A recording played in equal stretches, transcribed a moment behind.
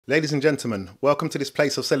Ladies and gentlemen, welcome to this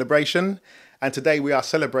place of celebration, and today we are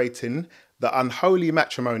celebrating the unholy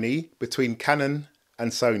matrimony between Canon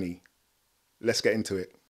and Sony. Let's get into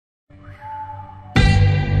it.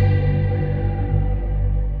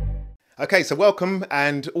 Okay, so welcome,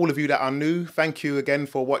 and all of you that are new, thank you again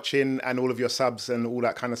for watching and all of your subs and all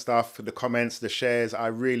that kind of stuff, the comments, the shares. I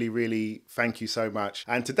really thank you so much.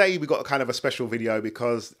 And today we got a kind of a special video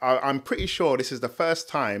because I'm pretty sure this is the first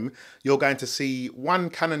time you're going to see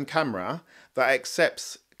one Canon camera that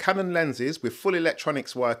accepts Canon lenses with full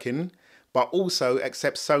electronics working, but also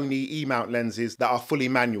accepts Sony E-mount lenses that are fully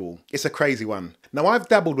manual. It's a crazy one. Now, I've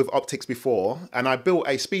dabbled with optics before, and I built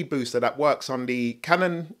a speed booster that works on the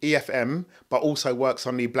Canon EFM, but also works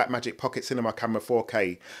on the Blackmagic Pocket Cinema Camera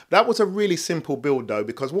 4K. That was a really simple build though,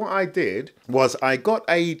 because what I did was I got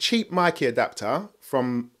a cheap mic adapter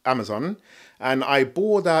from Amazon, and I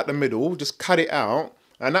bored out the middle, just cut it out,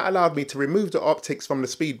 and that allowed me to remove the optics from the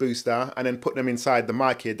speed booster and then put them inside the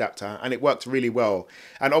mic adapter, and it worked really well.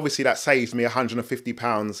 And obviously that saved me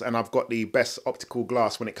 £150, and I've got the best optical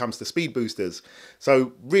glass when it comes to speed boosters.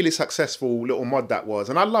 So really successful little mod that was.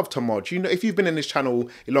 And I love to mod. You know, if you've been in this channel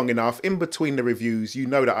long enough, in between the reviews, you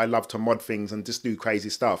know that I love to mod things and just do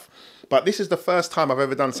crazy stuff. But this is the first time I've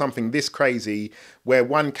ever done something this crazy where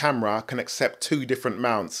one camera can accept two different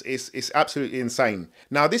mounts. It's absolutely insane.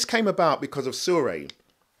 Now, this came about because of Sure.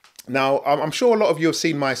 Now, I'm sure a lot of you have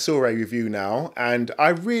seen my Sure review now, and I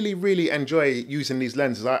really enjoy using these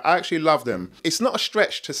lenses. I actually love them. It's not a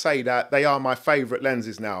stretch to say that they are my favorite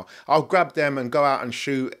lenses now. I'll grab them and go out and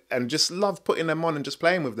shoot and just love putting them on and just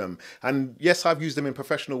playing with them. And yes, I've used them in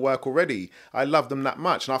professional work already. I love them that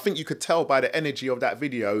much. And I think you could tell by the energy of that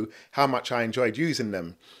video how much I enjoyed using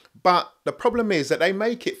them. But the problem is that they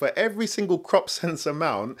make it for every single crop sensor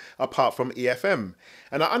mount apart from EFM.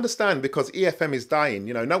 And I understand because EFM is dying,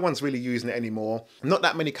 you know, no one's really using it anymore. Not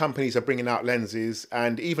that many companies are bringing out lenses,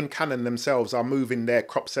 and even Canon themselves are moving their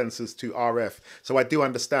crop sensors to RF. So I do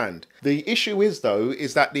understand. The issue is though,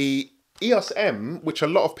 is that the eosm, which a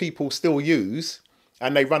lot of people still use,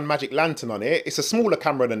 and they run magiclantern on it. It's a smaller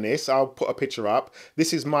camera than this. I'll put a picture up.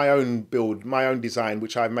 This is my own build, my own design,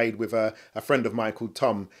 which I made with a friend of mine called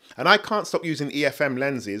Tom. And I can't stop using EFM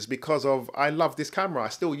lenses because I love this camera. I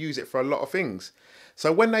still use it for a lot of things.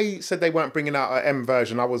 So when they said they weren't bringing out an M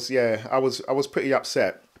version, I was pretty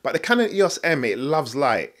upset. But the Canon EOS M, it loves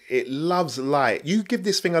light. It loves light. You give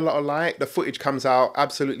this thing a lot of light, the footage comes out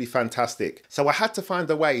absolutely fantastic. So I had to find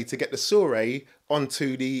a way to get the Sure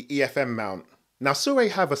onto the EFM mount. Now, Sure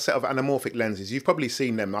have a set of anamorphic lenses. You've probably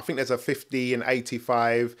seen them. I think there's a 50, an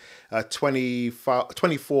 85, a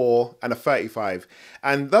 24 and a 35.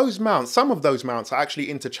 And those mounts, some of those mounts are actually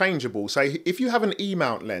interchangeable. So if you have an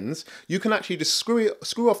E-mount lens, you can actually just screw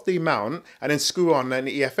off the mount and then screw on an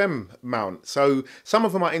EFM mount. So some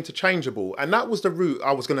of them are interchangeable. And that was the route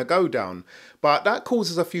I was going to go down. But that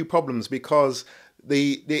causes a few problems because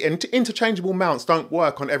the interchangeable mounts don't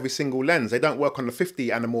work on every single lens. They don't work on the 50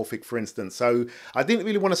 anamorphic, for instance. So I didn't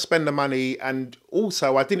really want to spend the money, and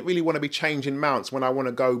also I didn't really want to be changing mounts when I want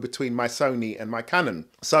to go between my Sony and my Canon.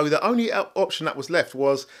 So the only option that was left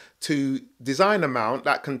was to design a mount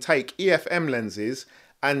that can take EFM lenses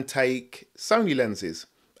and take Sony lenses.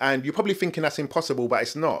 And you're probably thinking that's impossible, but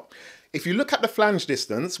it's not. If you look at the flange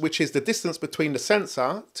distance, which is the distance between the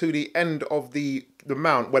sensor to the end of the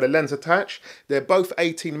mount where the lens attached, they're both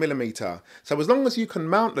 18mm. So as long as you can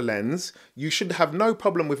mount the lens, you should have no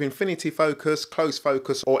problem with infinity focus, close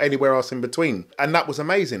focus, or anywhere else in between. And that was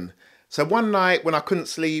amazing. So one night when I couldn't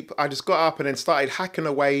sleep, I just got up and then started hacking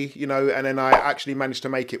away, you know, and then I actually managed to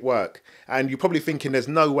make it work. And you're probably thinking there's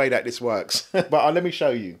no way that this works, but let me show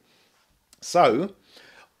you. So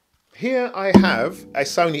here I have a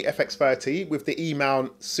Sony FX30 with the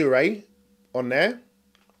E-mount Sure on there.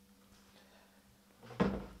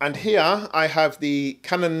 And here I have the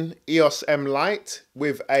Canon EOS M Lite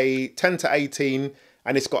with a 10-18,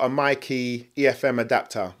 and it's got a Mikey EFM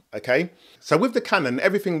adapter, okay? So with the Canon,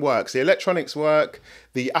 everything works. The electronics work,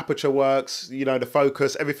 the aperture works, you know, the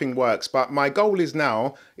focus, everything works. But my goal is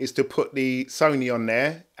now is to put the Sony on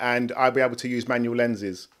there, and I'll be able to use manual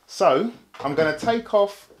lenses. So I'm gonna take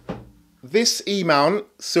off this E-mount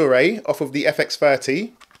Sure off of the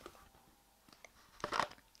FX30,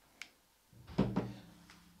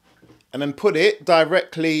 and then put it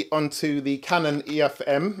directly onto the Canon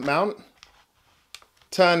EFM mount.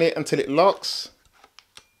 Turn it until it locks.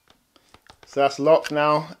 So that's locked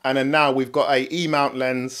now, and then now we've got a E-mount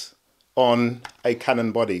lens on a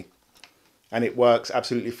Canon body, and it works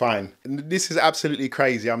absolutely fine. And this is absolutely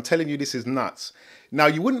crazy. I'm telling you, this is nuts. Now,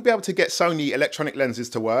 you wouldn't be able to get Sony electronic lenses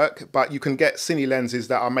to work, but you can get CINE lenses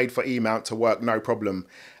that are made for E-mount to work no problem.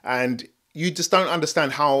 And you just don't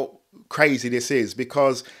understand how crazy this is,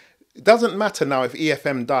 because it doesn't matter now if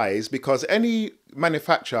EFM dies, because any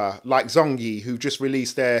manufacturer like Zhongyi, who just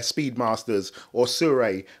released their Speedmasters, or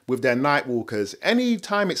Sure with their Nightwalkers, any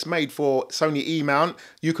time it's made for Sony E-mount,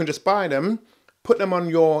 you can just buy them, put them on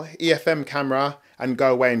your EFM camera and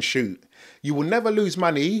go away and shoot. You will never lose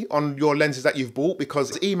money on your lenses that you've bought,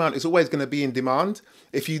 because E-mount is always going to be in demand.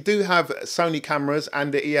 If you do have Sony cameras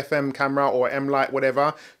and the EFM camera or M-Lite,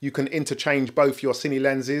 whatever, you can interchange both your Cine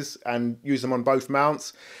lenses and use them on both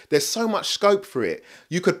mounts. There's so much scope for it.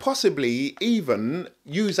 You could possibly even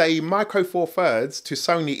use a micro four thirds to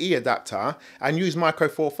Sony E adapter and use micro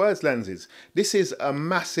four thirds lenses. This is a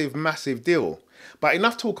massive, massive deal. But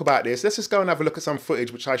enough talk about this. Let's just go and have a look at some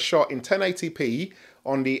footage which I shot in 1080p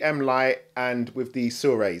on the M-Lite and with the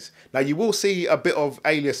Sures. Now, you will see a bit of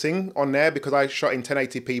aliasing on there because I shot in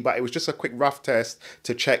 1080p, but it was just a quick rough test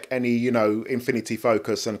to check any, you know, infinity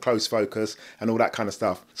focus and close focus and all that kind of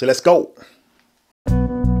stuff. So let's go.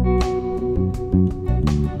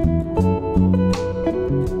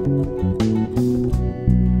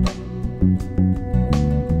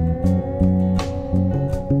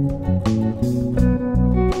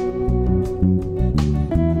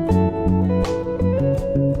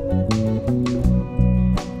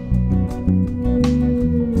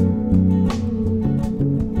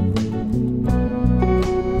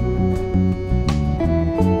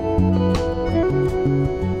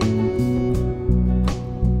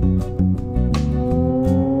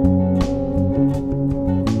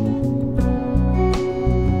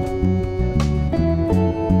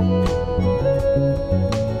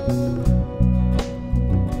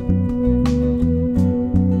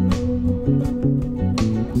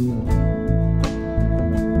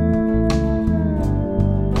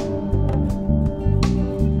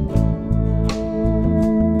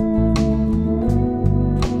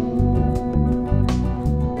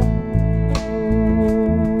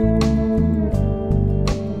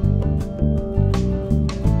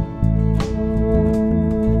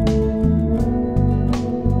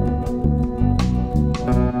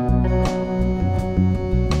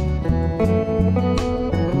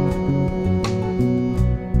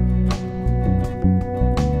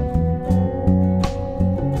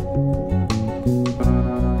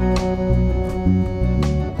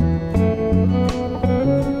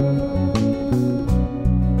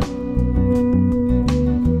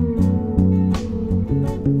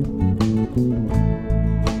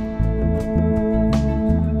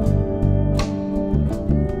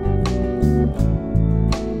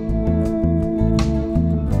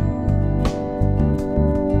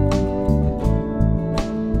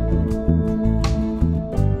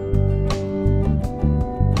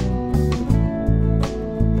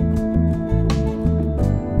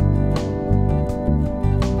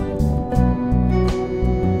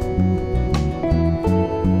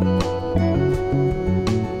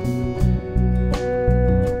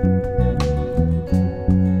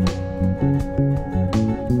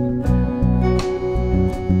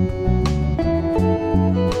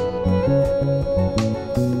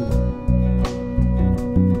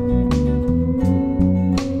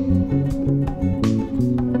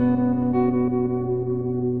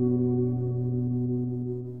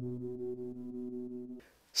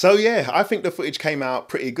 So yeah, I think the footage came out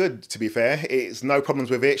pretty good, to be fair. It's no problems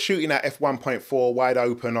with it. Shooting at f1.4 wide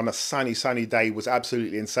open on a sunny day was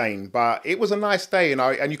absolutely insane. But it was a nice day,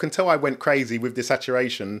 and you can tell I went crazy with the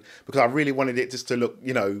saturation because I really wanted it just to look,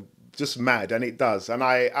 you know, just mad, and it does. And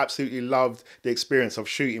I absolutely loved the experience of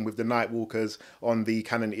shooting with the Nightwalkers on the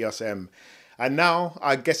Canon EOS M. And now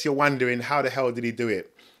I guess you're wondering, how the hell did he do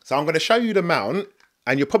it? So I'm going to show you the mount,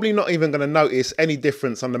 and you're probably not even going to notice any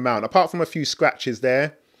difference on the mount. Apart from a few scratches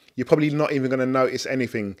there, you're probably not even going to notice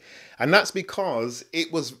anything. And that's because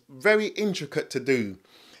it was very intricate to do.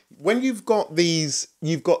 When you've got these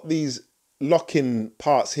lock-in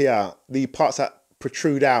parts here, the parts that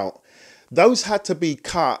protrude out, those had to be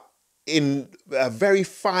cut in a very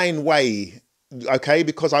fine way, okay?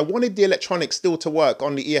 Because I wanted the electronics still to work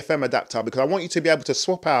on the EFM adapter, because I want you to be able to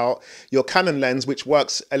swap out your Canon lens, which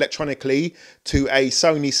works electronically, to a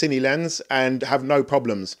Sony Cine lens and have no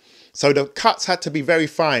problems. So the cuts had to be very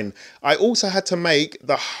fine. I also had to make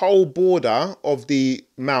the whole border of the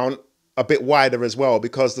mount a bit wider as well,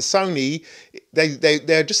 because the Sony,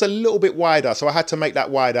 they're just a little bit wider. So I had to make that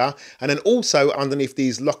wider. And then also underneath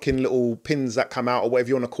these lock-in little pins that come out, or whatever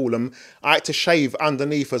you want to call them, I had to shave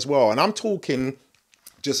underneath as well. And I'm talking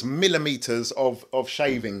just millimeters of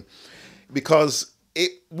shaving, because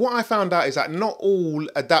What I found out is that not all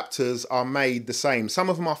adapters are made the same. Some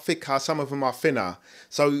of them are thicker, some of them are thinner.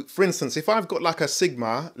 So for instance, if I've got like a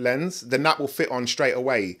Sigma lens, then that will fit on straight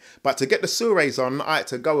away. But to get the Surays on, I had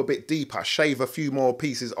to go a bit deeper, shave a few more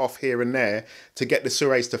pieces off here and there to get the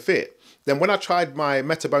Surays to fit. Then when I tried my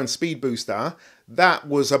Metabone Speed Booster, that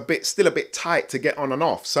was still a bit tight to get on and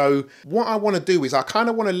off. So what I want to do is I kind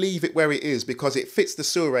of want to leave it where it is because it fits the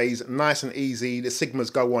Surays nice and easy. The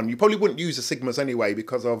Sigmas go on. You probably wouldn't use the Sigmas anyway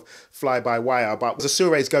because of fly-by-wire, but the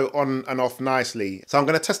Surays go on and off nicely. So I'm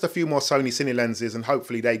going to test a few more Sony Cine lenses and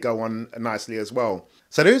hopefully they go on nicely as well.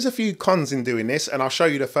 So there's a few cons in doing this and I'll show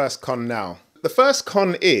you the first con now. The first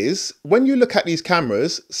con is when you look at these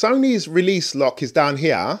cameras, Sony's release lock is down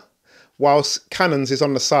here, whilst Canon's is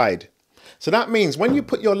on the side. So that means when you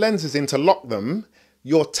put your lenses in to lock them,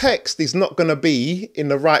 your text is not going to be in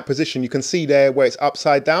the right position. You can see there where it's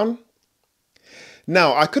upside down.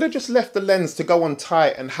 Now, I could have just left the lens to go on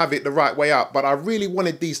tight and have it the right way up, but I really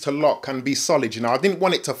wanted these to lock and be solid, you know. I didn't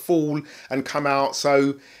want it to fall and come out,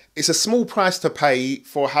 so it's a small price to pay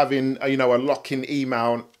for having, you know, a lock-in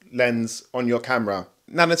E-mount lens on your camera.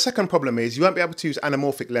 Now, the second problem is you won't be able to use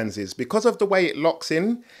anamorphic lenses. Because of the way it locks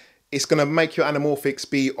in, it's going to make your anamorphics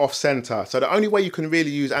be off center. So the only way you can really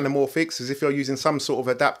use anamorphics is if you're using some sort of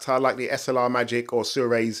adapter like the SLR Magic or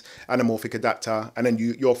Suray's anamorphic adapter, and then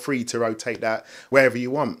you're free to rotate that wherever you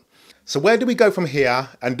want. So where do we go from here,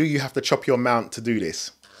 and do you have to chop your mount to do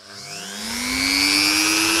this?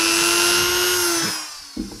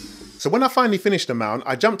 So when I finally finished the mount,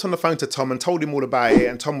 I jumped on the phone to Tom and told him all about it,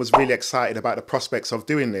 and Tom was really excited about the prospects of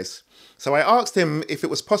doing this. So I asked him if it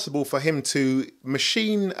was possible for him to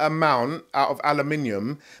machine a mount out of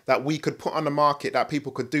aluminium that we could put on the market that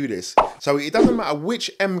people could do this. So it doesn't matter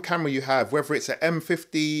which M camera you have, whether it's an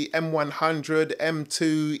M50, M100,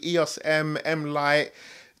 M2, EOS M, M Lite,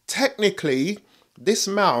 technically this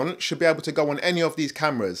mount should be able to go on any of these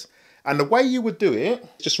cameras. And the way you would do it,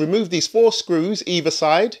 just remove these 4 screws either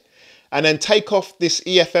side, and then take off this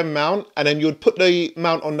EFM mount, and then you'd put the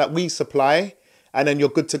mount on that we supply, and then you're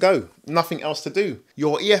good to go. Nothing else to do.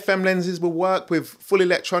 Your EFM lenses will work with full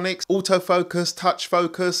electronics, autofocus, touch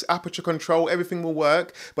focus, aperture control, everything will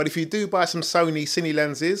work. But if you do buy some Sony Cine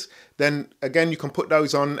lenses, then again, you can put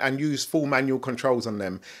those on and use full manual controls on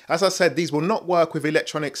them. As I said, these will not work with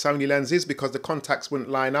electronic Sony lenses because the contacts wouldn't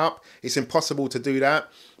line up. It's impossible to do that.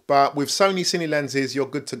 But with Sony Cine lenses, you're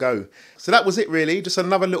good to go. So that was it really, just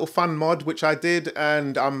another little fun mod which I did,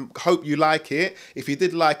 and hope you like it. If you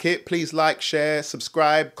did like it, please like, share,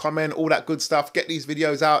 subscribe, comment, all that good stuff. Get these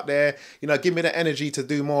videos out there, you know, give me the energy to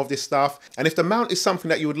do more of this stuff. And if the mount is something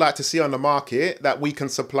that you would like to see on the market that we can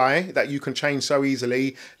supply, that you can change so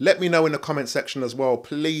easily, let me know in the comment section as well.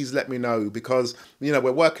 Please let me know, because, you know,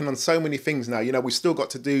 we're working on so many things now. You know, we still got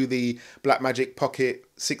to do the Blackmagic Pocket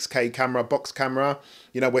 6K camera, box camera.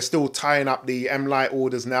 You know, we're still tying up the M Lite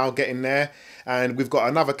orders now, getting there. And we've got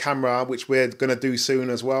another camera which we're going to do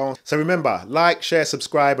soon as well. So remember, like, share,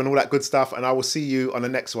 subscribe and all that good stuff. And I will see you on the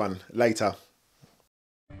next one later.